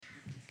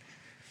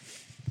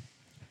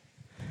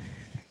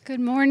Good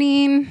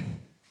morning.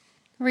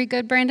 Are we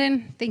good,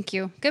 Brandon? Thank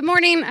you. Good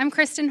morning. I'm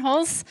Kristen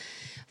Hulse.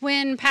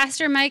 When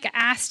Pastor Mike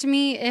asked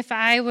me if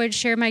I would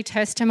share my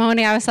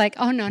testimony, I was like,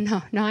 oh,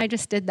 no, I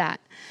just did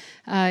that.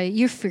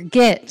 You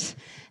forget.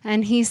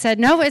 And he said,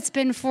 no, it's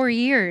been 4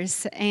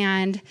 years.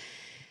 And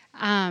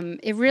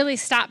it really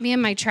stopped me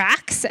in my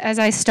tracks as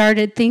I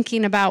started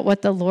thinking about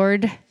what the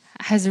Lord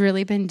has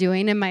really been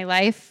doing in my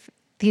life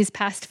these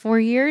past 4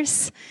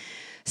 years.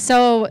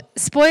 So,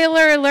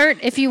 spoiler alert,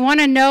 if you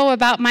want to know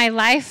about my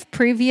life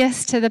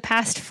previous to the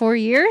past 4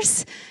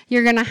 years,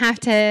 you're going to have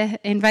to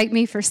invite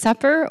me for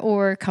supper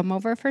or come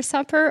over for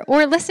supper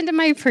or listen to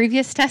my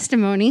previous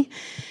testimony,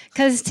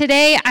 because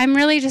today I'm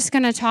really just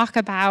going to talk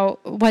about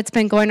what's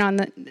been going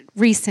on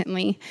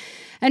recently.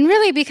 And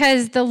really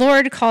because the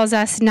Lord calls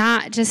us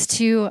not just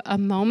to a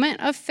moment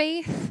of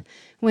faith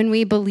when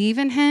we believe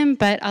in Him,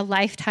 but a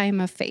lifetime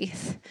of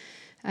faith,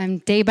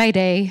 day by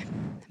day,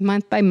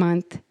 month by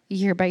month,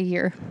 year by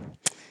year.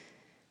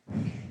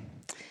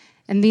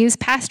 And these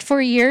past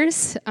 4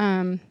 years,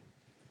 my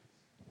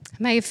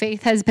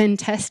faith has been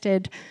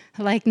tested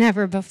like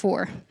never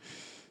before.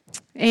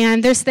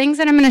 And there's things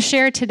that I'm going to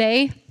share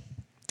today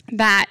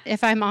that,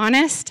 if I'm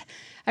honest,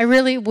 I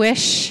really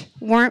wish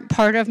weren't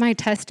part of my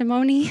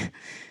testimony.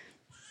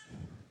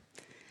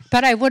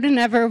 But I wouldn't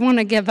ever want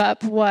to give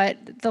up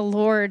what the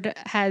Lord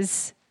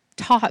has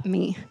taught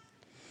me.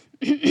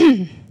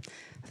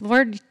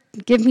 Lord,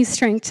 give me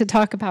strength to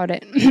talk about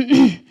it.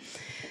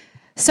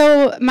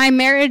 So my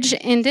marriage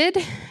ended,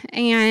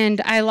 and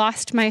I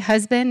lost my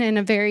husband in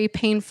a very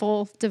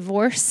painful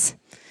divorce.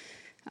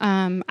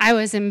 I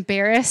was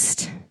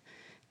embarrassed.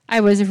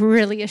 I was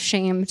really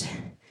ashamed.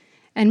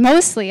 And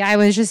mostly, I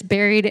was just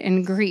buried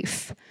in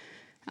grief.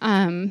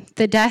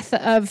 The death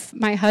of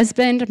my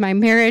husband, my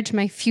marriage,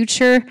 my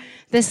future,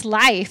 this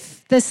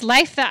life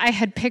that I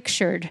had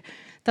pictured,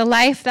 the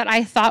life that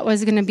I thought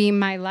was going to be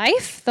my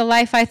life, the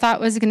life I thought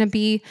was going to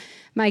be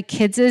my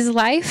kids'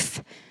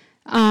 life,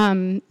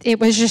 it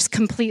was just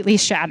completely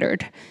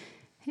shattered.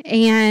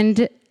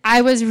 And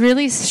I was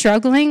really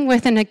struggling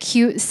with an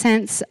acute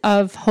sense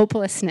of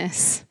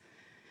hopelessness.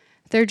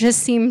 There just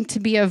seemed to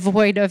be a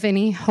void of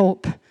any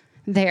hope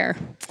there.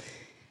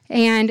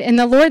 And in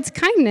the Lord's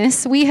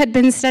kindness, we had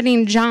been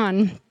studying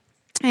John.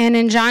 And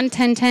in John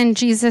 10:10,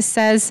 Jesus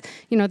says,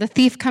 the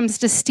thief comes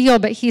to steal,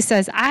 but he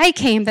says, I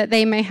came that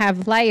they may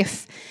have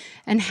life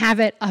and have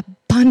it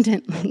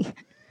abundantly.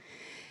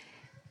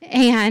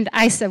 And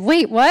I said,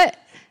 wait, what?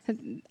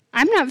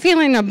 I'm not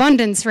feeling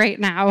abundance right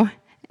now.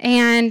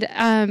 And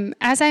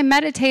as I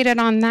meditated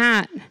on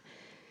that,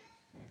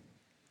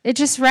 I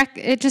just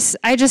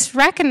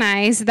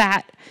recognized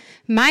that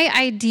my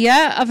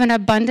idea of an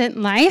abundant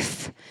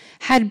life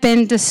had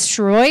been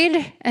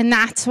destroyed, and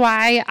that's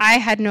why I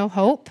had no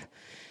hope.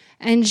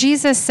 And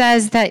Jesus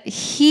says that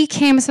He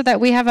came so that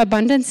we have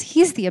abundance.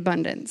 He's the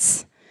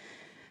abundance,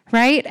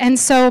 right? And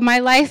so my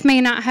life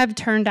may not have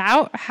turned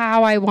out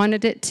how I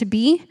wanted it to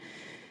be,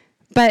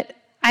 but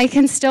I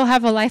can still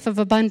have a life of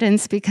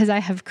abundance because I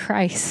have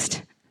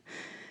Christ.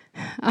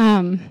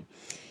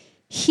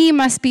 He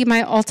must be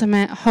my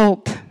ultimate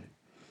hope.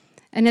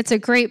 And it's a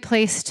great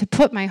place to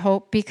put my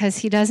hope because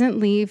He doesn't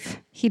leave.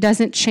 He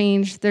doesn't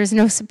change. There's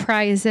no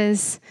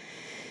surprises.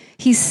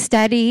 He's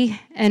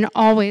steady and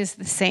always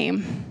the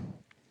same.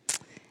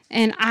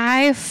 And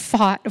I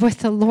fought with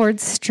the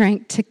Lord's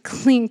strength to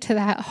cling to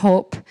that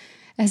hope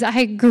as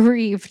I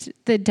grieved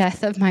the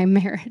death of my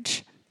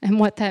marriage and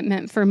what that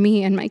meant for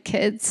me and my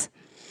kids.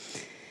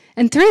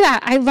 And through that,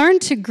 I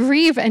learned to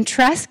grieve and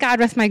trust God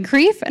with my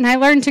grief, and I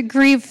learned to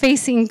grieve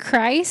facing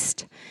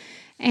Christ,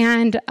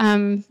 and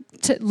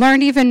to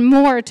learn even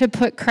more to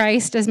put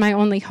Christ as my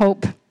only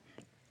hope.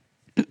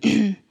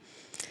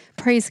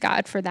 Praise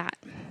God for that.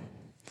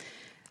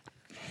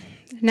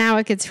 Now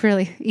it gets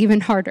really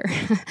even harder.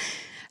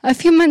 A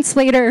few months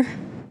later,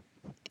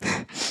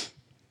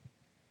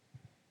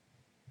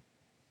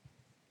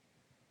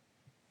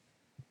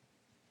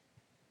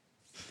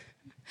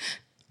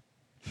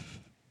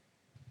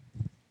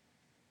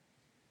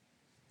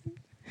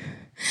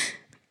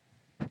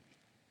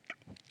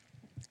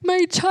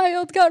 my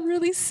child got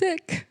really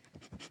sick.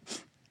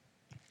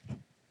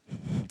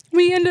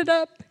 We ended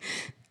up,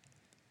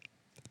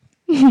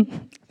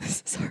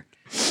 this is hard,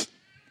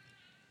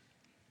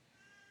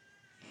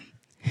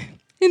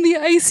 in the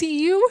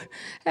ICU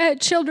at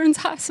Children's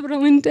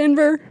Hospital in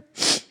Denver.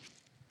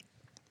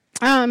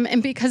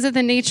 And because of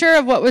the nature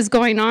of what was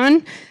going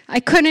on, I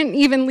couldn't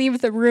even leave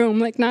the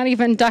room, not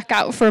even duck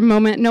out for a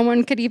moment. No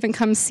one could even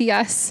come see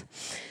us.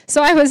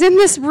 So I was in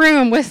this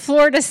room with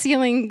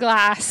floor-to-ceiling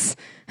glass.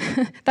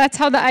 That's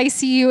how the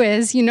ICU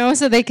is,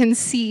 so they can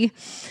see.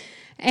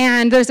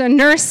 And there's a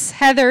nurse,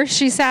 Heather.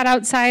 She sat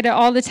outside at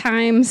all the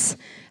times.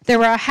 There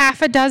were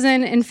 6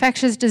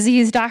 infectious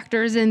disease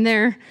doctors in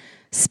their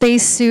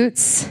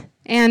spacesuits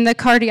and the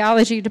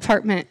cardiology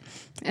department.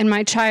 And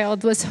my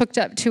child was hooked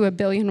up to 1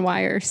 billion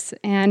wires.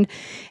 And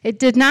it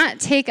did not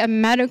take a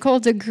medical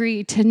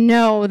degree to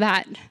know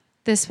that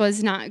this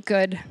was not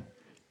good.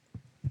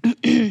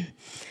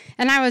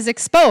 And I was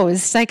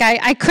exposed. Like,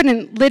 I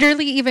couldn't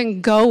literally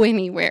even go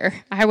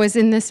anywhere. I was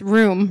in this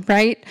room,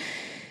 right?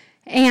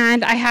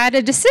 And I had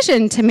a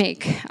decision to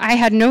make. I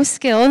had no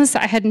skills.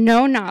 I had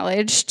no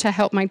knowledge to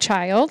help my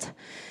child.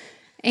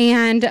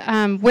 And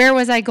where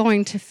was I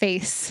going to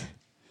face?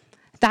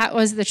 That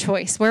was the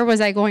choice. Where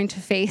was I going to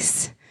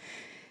face?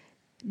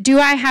 Do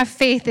I have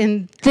faith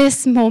in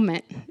this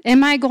moment?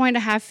 Am I going to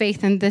have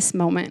faith in this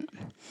moment?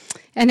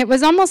 And it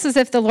was almost as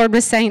if the Lord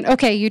was saying,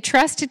 okay, you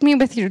trusted me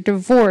with your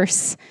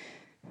divorce.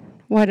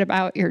 What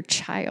about your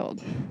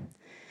child?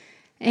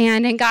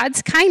 And in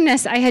God's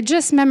kindness, I had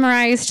just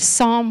memorized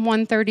Psalm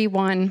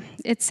 131.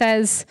 It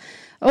says,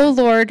 "O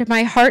Lord,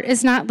 my heart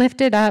is not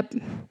lifted up.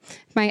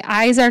 My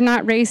eyes are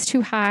not raised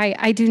too high.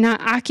 I do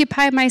not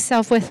occupy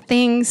myself with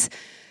things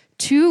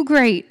too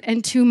great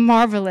and too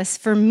marvelous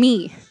for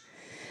me.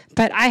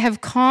 But I have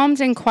calmed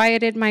and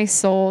quieted my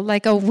soul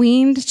like a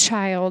weaned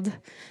child.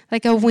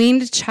 Like a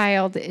weaned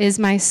child is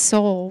my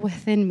soul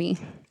within me."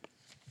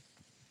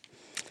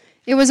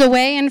 It was a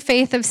way in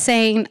faith of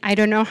saying, I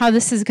don't know how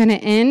this is going to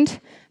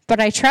end,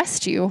 but I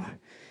trust you.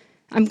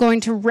 I'm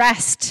going to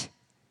rest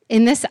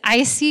in this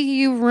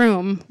ICU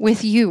room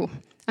with you.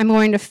 I'm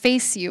going to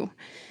face you.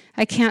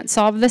 I can't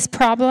solve this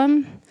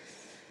problem.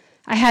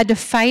 I had to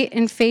fight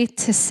in faith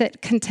to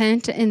sit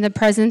content in the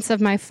presence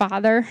of my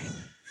Father.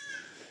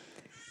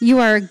 You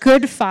are a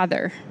good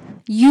Father.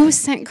 You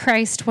sent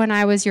Christ when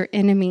I was your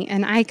enemy,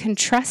 and I can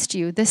trust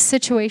you. This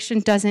situation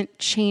doesn't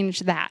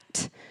change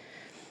that.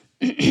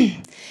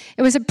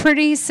 It was a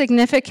pretty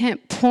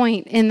significant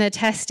point in the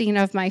testing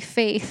of my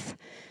faith.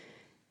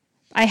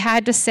 I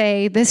had to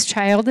say, this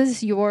child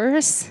is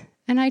yours,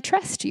 and I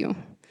trust you.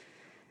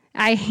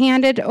 I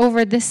handed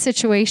over this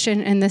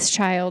situation and this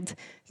child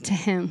to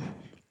him.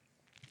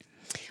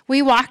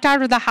 We walked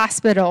out of the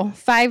hospital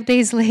 5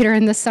 days later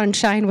in the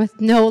sunshine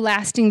with no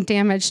lasting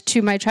damage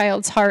to my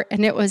child's heart,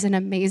 and it was an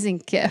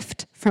amazing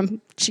gift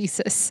from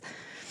Jesus.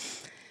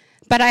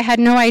 But I had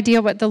no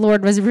idea what the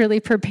Lord was really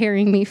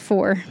preparing me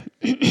for.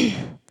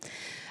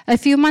 A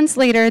few months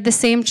later, the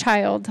same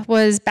child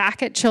was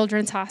back at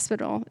Children's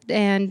Hospital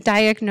and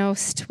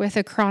diagnosed with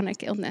a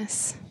chronic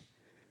illness.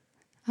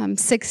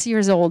 6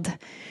 years old.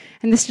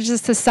 And this is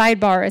just a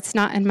sidebar. It's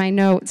not in my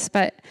notes,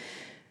 but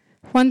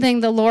one thing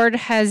the Lord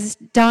has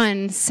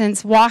done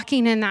since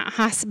walking in that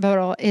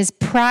hospital is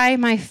pry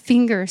my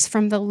fingers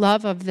from the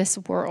love of this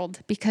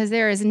world, because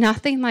there is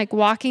nothing like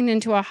walking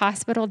into a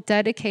hospital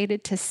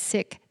dedicated to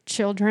sick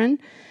children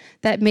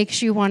that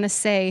makes you want to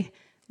say,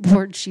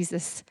 Lord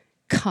Jesus,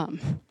 come.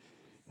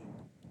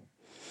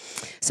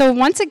 So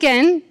once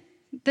again,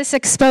 this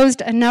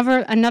exposed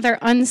another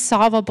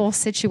unsolvable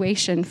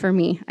situation for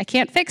me. I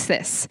can't fix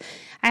this.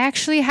 I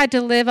actually had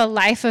to live a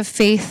life of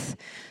faith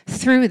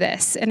through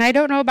this. And I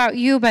don't know about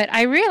you, but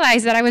I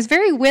realized that I was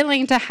very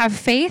willing to have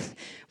faith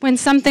when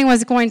something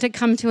was going to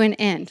come to an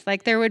end,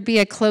 like there would be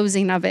a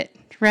closing of it,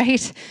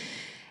 right?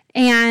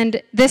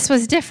 And this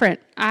was different.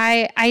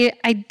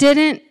 I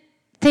didn't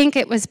think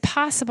it was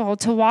possible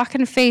to walk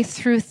in faith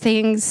through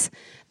things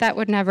that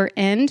would never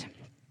end.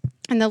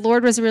 And the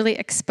Lord was really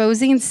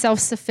exposing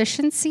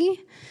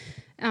self-sufficiency,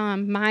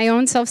 my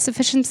own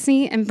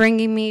self-sufficiency, and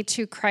bringing me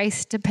to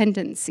Christ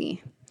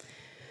dependency.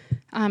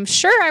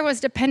 Sure, I was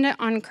dependent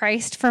on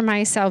Christ for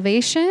my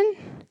salvation,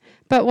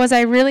 but was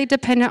I really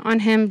dependent on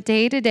him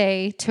day to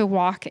day to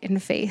walk in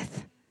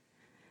faith?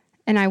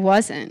 And I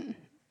wasn't.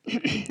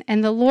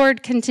 And the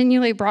Lord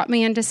continually brought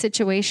me into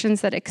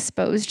situations that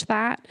exposed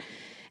that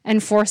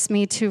and forced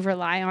me to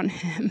rely on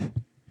him.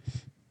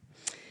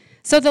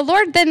 So the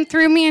Lord then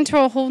threw me into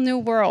a whole new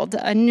world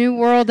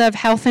of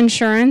health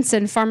insurance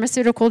and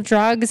pharmaceutical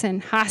drugs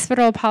and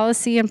hospital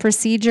policy and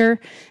procedure,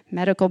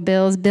 medical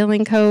bills,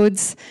 billing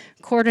codes,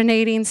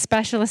 coordinating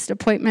specialist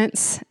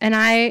appointments, and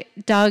I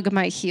dug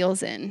my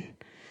heels in.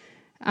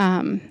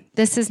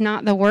 This is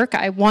not the work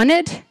I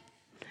wanted.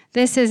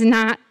 This is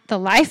not the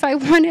life I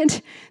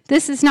wanted.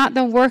 This is not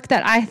the work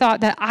that I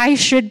thought that I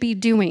should be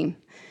doing.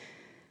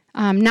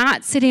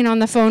 Not sitting on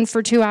the phone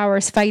for 2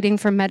 hours fighting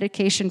for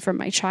medication for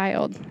my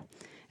child.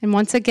 And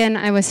once again,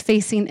 I was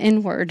facing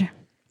inward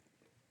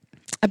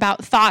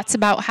about thoughts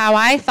about how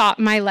I thought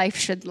my life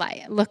should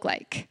look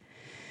like.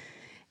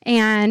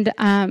 And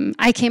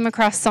I came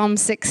across Psalm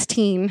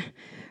 16,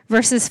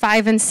 verses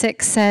 5 and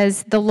 6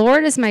 says, "The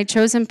Lord is my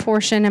chosen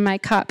portion and my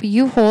cup.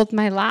 You hold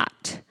my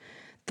lot.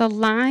 The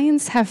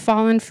lines have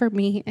fallen for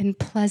me in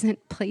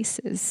pleasant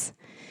places.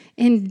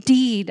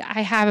 Indeed,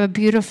 I have a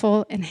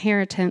beautiful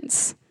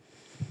inheritance.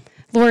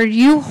 Lord,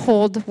 you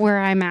hold where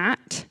I'm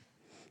at.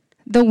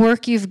 The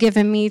work you've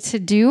given me to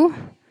do,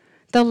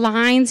 the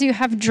lines you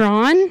have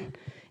drawn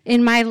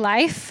in my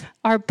life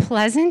are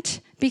pleasant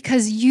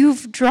because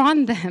you've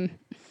drawn them.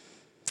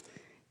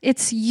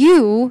 It's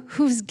you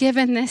who's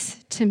given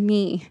this to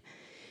me."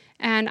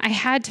 And I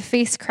had to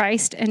face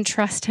Christ and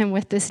trust him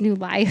with this new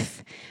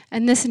life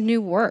and this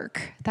new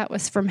work that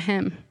was from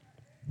him.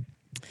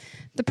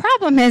 The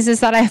problem is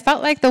that I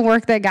felt like the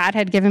work that God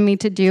had given me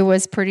to do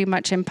was pretty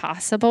much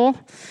impossible.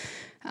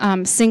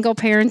 Single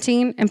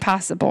parenting,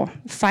 impossible.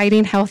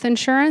 Fighting health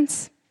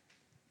insurance,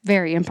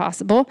 very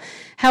impossible.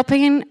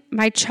 Helping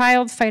my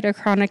child fight a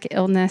chronic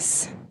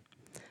illness,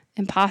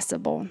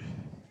 impossible.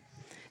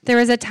 There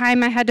was a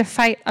time I had to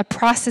fight a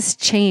process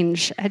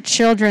change at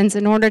Children's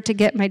in order to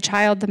get my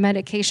child the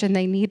medication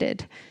they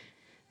needed.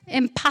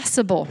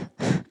 Impossible.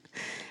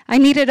 I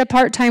needed a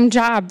part-time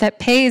job that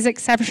pays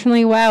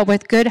exceptionally well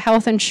with good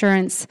health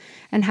insurance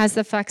and has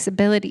the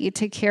flexibility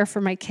to care for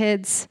my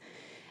kids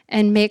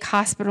and make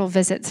hospital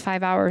visits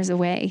 5 hours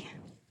away.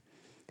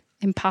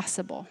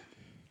 Impossible.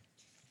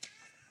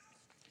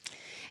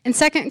 In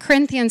 2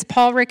 Corinthians,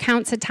 Paul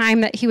recounts a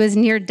time that he was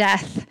near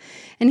death,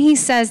 and he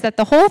says that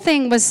the whole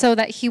thing was so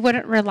that he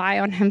wouldn't rely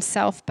on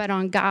himself, but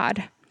on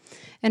God.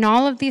 In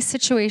all of these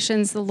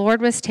situations, the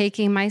Lord was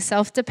taking my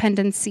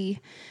self-dependency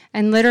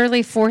and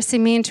literally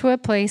forcing me into a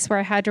place where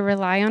I had to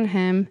rely on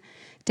him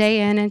day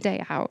in and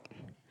day out.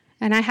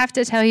 And I have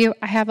to tell you,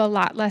 I have a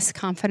lot less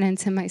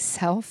confidence in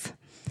myself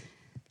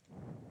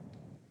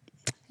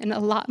and a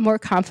lot more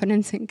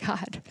confidence in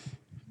God.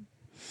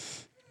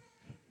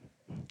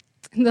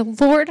 And the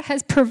Lord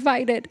has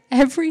provided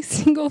every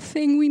single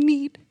thing we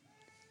need.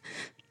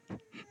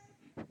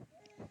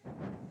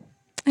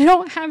 I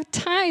don't have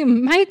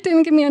time. Mike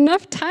didn't give me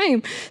enough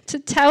time to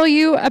tell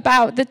you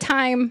about the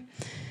time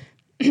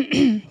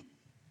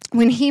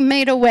when he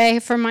made a way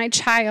for my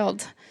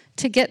child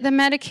to get the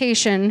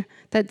medication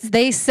that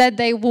they said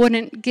they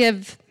wouldn't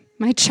give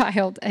my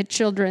child at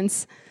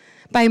Children's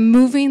by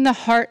moving the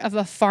heart of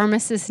a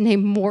pharmacist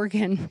named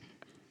Morgan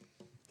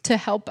to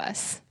help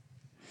us.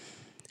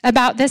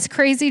 About this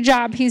crazy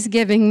job he's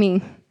giving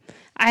me.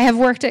 I have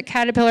worked at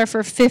Caterpillar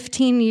for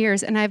 15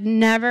 years, and I've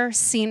never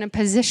seen a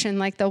position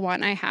like the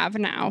one I have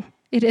now.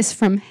 It is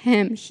from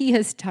him. He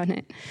has done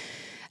it.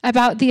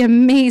 About the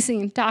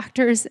amazing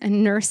doctors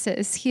and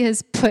nurses he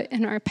has put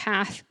in our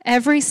path.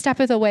 Every step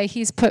of the way,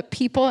 he's put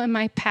people in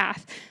my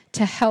path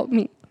to help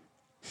me.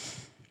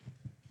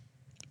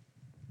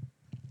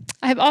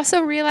 I've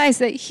also realized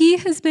that he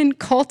has been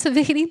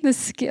cultivating the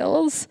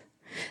skills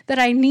that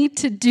I need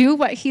to do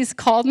what he's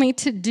called me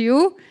to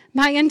do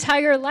my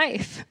entire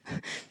life.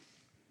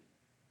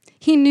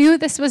 He knew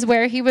this was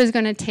where he was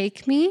going to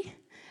take me,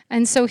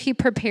 and so he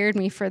prepared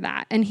me for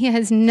that. And he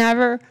has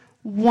never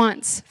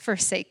once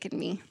forsaken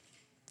me.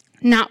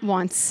 Not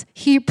once.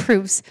 He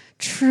proves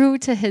true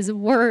to his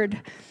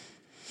word.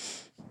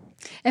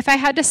 If I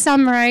had to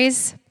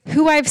summarize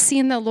who I've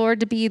seen the Lord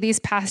to be these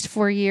past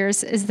 4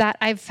 years, is that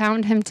I've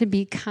found him to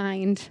be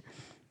kind.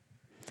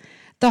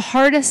 The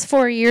hardest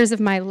 4 years of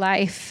my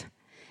life,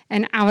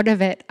 and out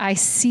of it, I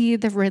see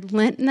the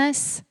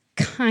relentless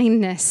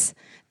kindness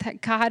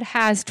that God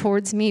has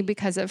towards me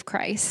because of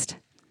Christ.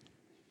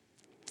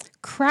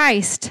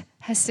 Christ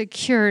has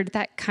secured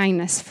that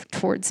kindness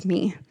towards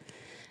me.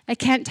 I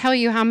can't tell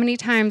you how many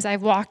times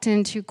I've walked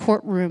into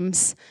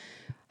courtrooms,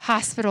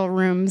 hospital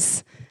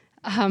rooms,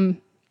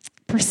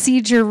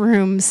 procedure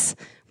rooms,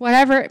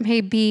 whatever it may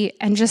be,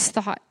 and just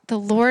thought, the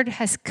Lord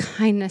has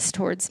kindness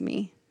towards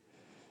me.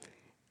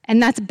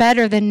 And that's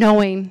better than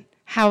knowing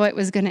how it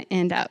was going to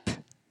end up.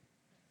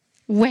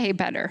 Way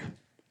better.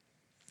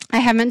 I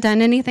haven't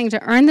done anything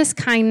to earn this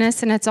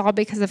kindness, and it's all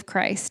because of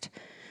Christ.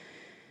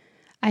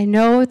 I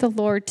know the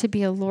Lord to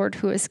be a Lord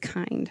who is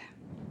kind.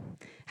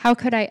 How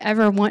could I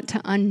ever want to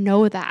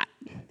unknow that?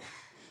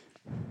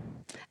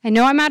 I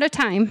know I'm out of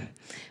time,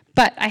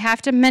 but I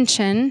have to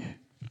mention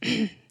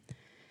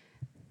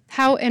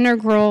how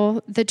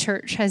integral the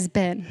church has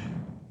been.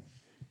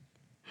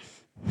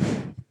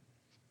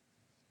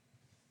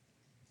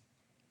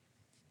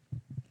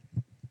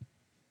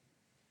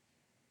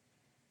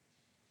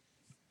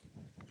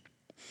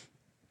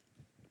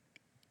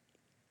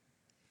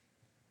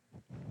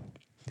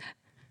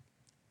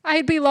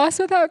 I'd be lost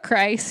without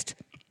Christ.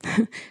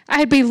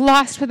 I'd be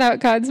lost without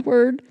God's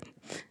word.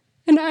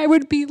 And I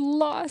would be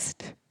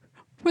lost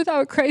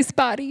without Christ's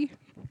body.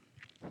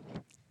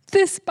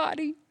 This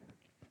body.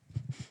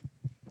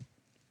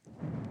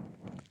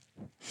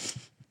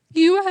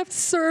 You have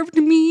served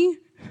me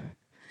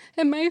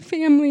and my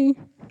family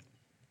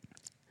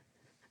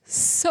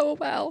so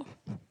well.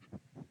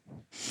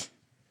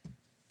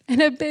 And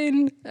have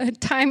been,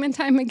 time and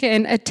time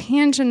again, a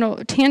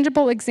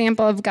tangible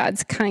example of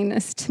God's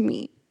kindness to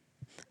me.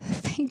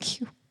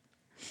 Thank you.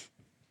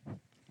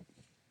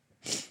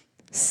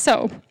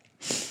 So,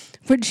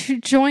 would you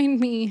join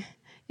me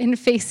in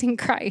facing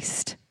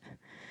Christ?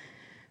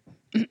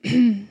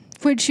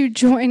 Would you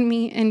join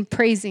me in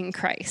praising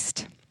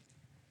Christ?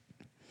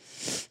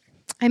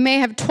 I may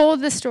have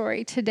told the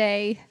story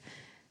today,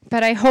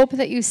 but I hope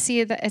that you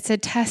see that it's a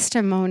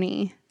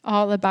testimony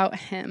all about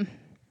him.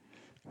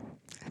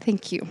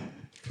 Thank you.